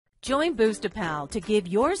Join Boostapal to give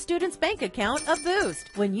your student's bank account a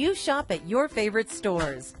boost when you shop at your favorite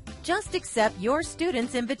stores. Just accept your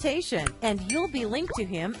student's invitation and you'll be linked to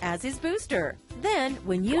him as his booster. Then,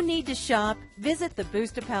 when you need to shop, visit the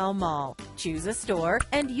Boostapal Mall, choose a store,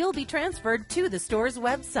 and you'll be transferred to the store's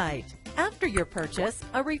website. After your purchase,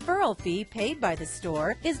 a referral fee paid by the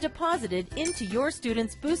store is deposited into your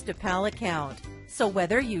student's Boostapal account. So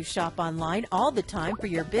whether you shop online all the time for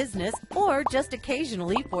your business or just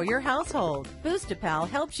occasionally for your household, Boostapal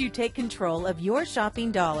helps you take control of your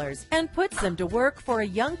shopping dollars and puts them to work for a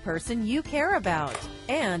young person you care about.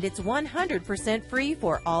 And it's 100% free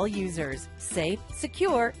for all users, safe,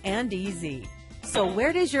 secure, and easy. So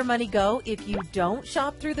where does your money go if you don't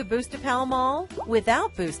shop through the Boostapal Mall?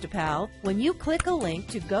 Without Boostapal, when you click a link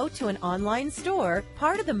to go to an online store,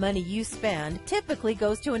 part of the money you spend typically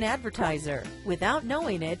goes to an advertiser. Without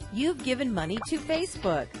knowing it, you've given money to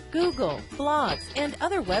Facebook, Google, blogs, and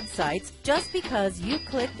other websites just because you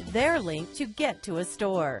clicked their link to get to a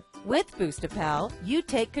store. With Boostapal, you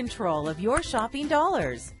take control of your shopping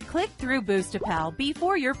dollars. Click through Boostapal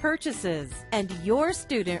before your purchases, and your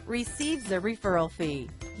student receives a referral fee.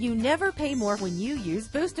 You never pay more when you use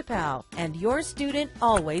Boostapal, and your student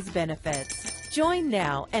always benefits. Join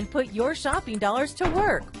now and put your shopping dollars to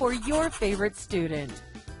work for your favorite student.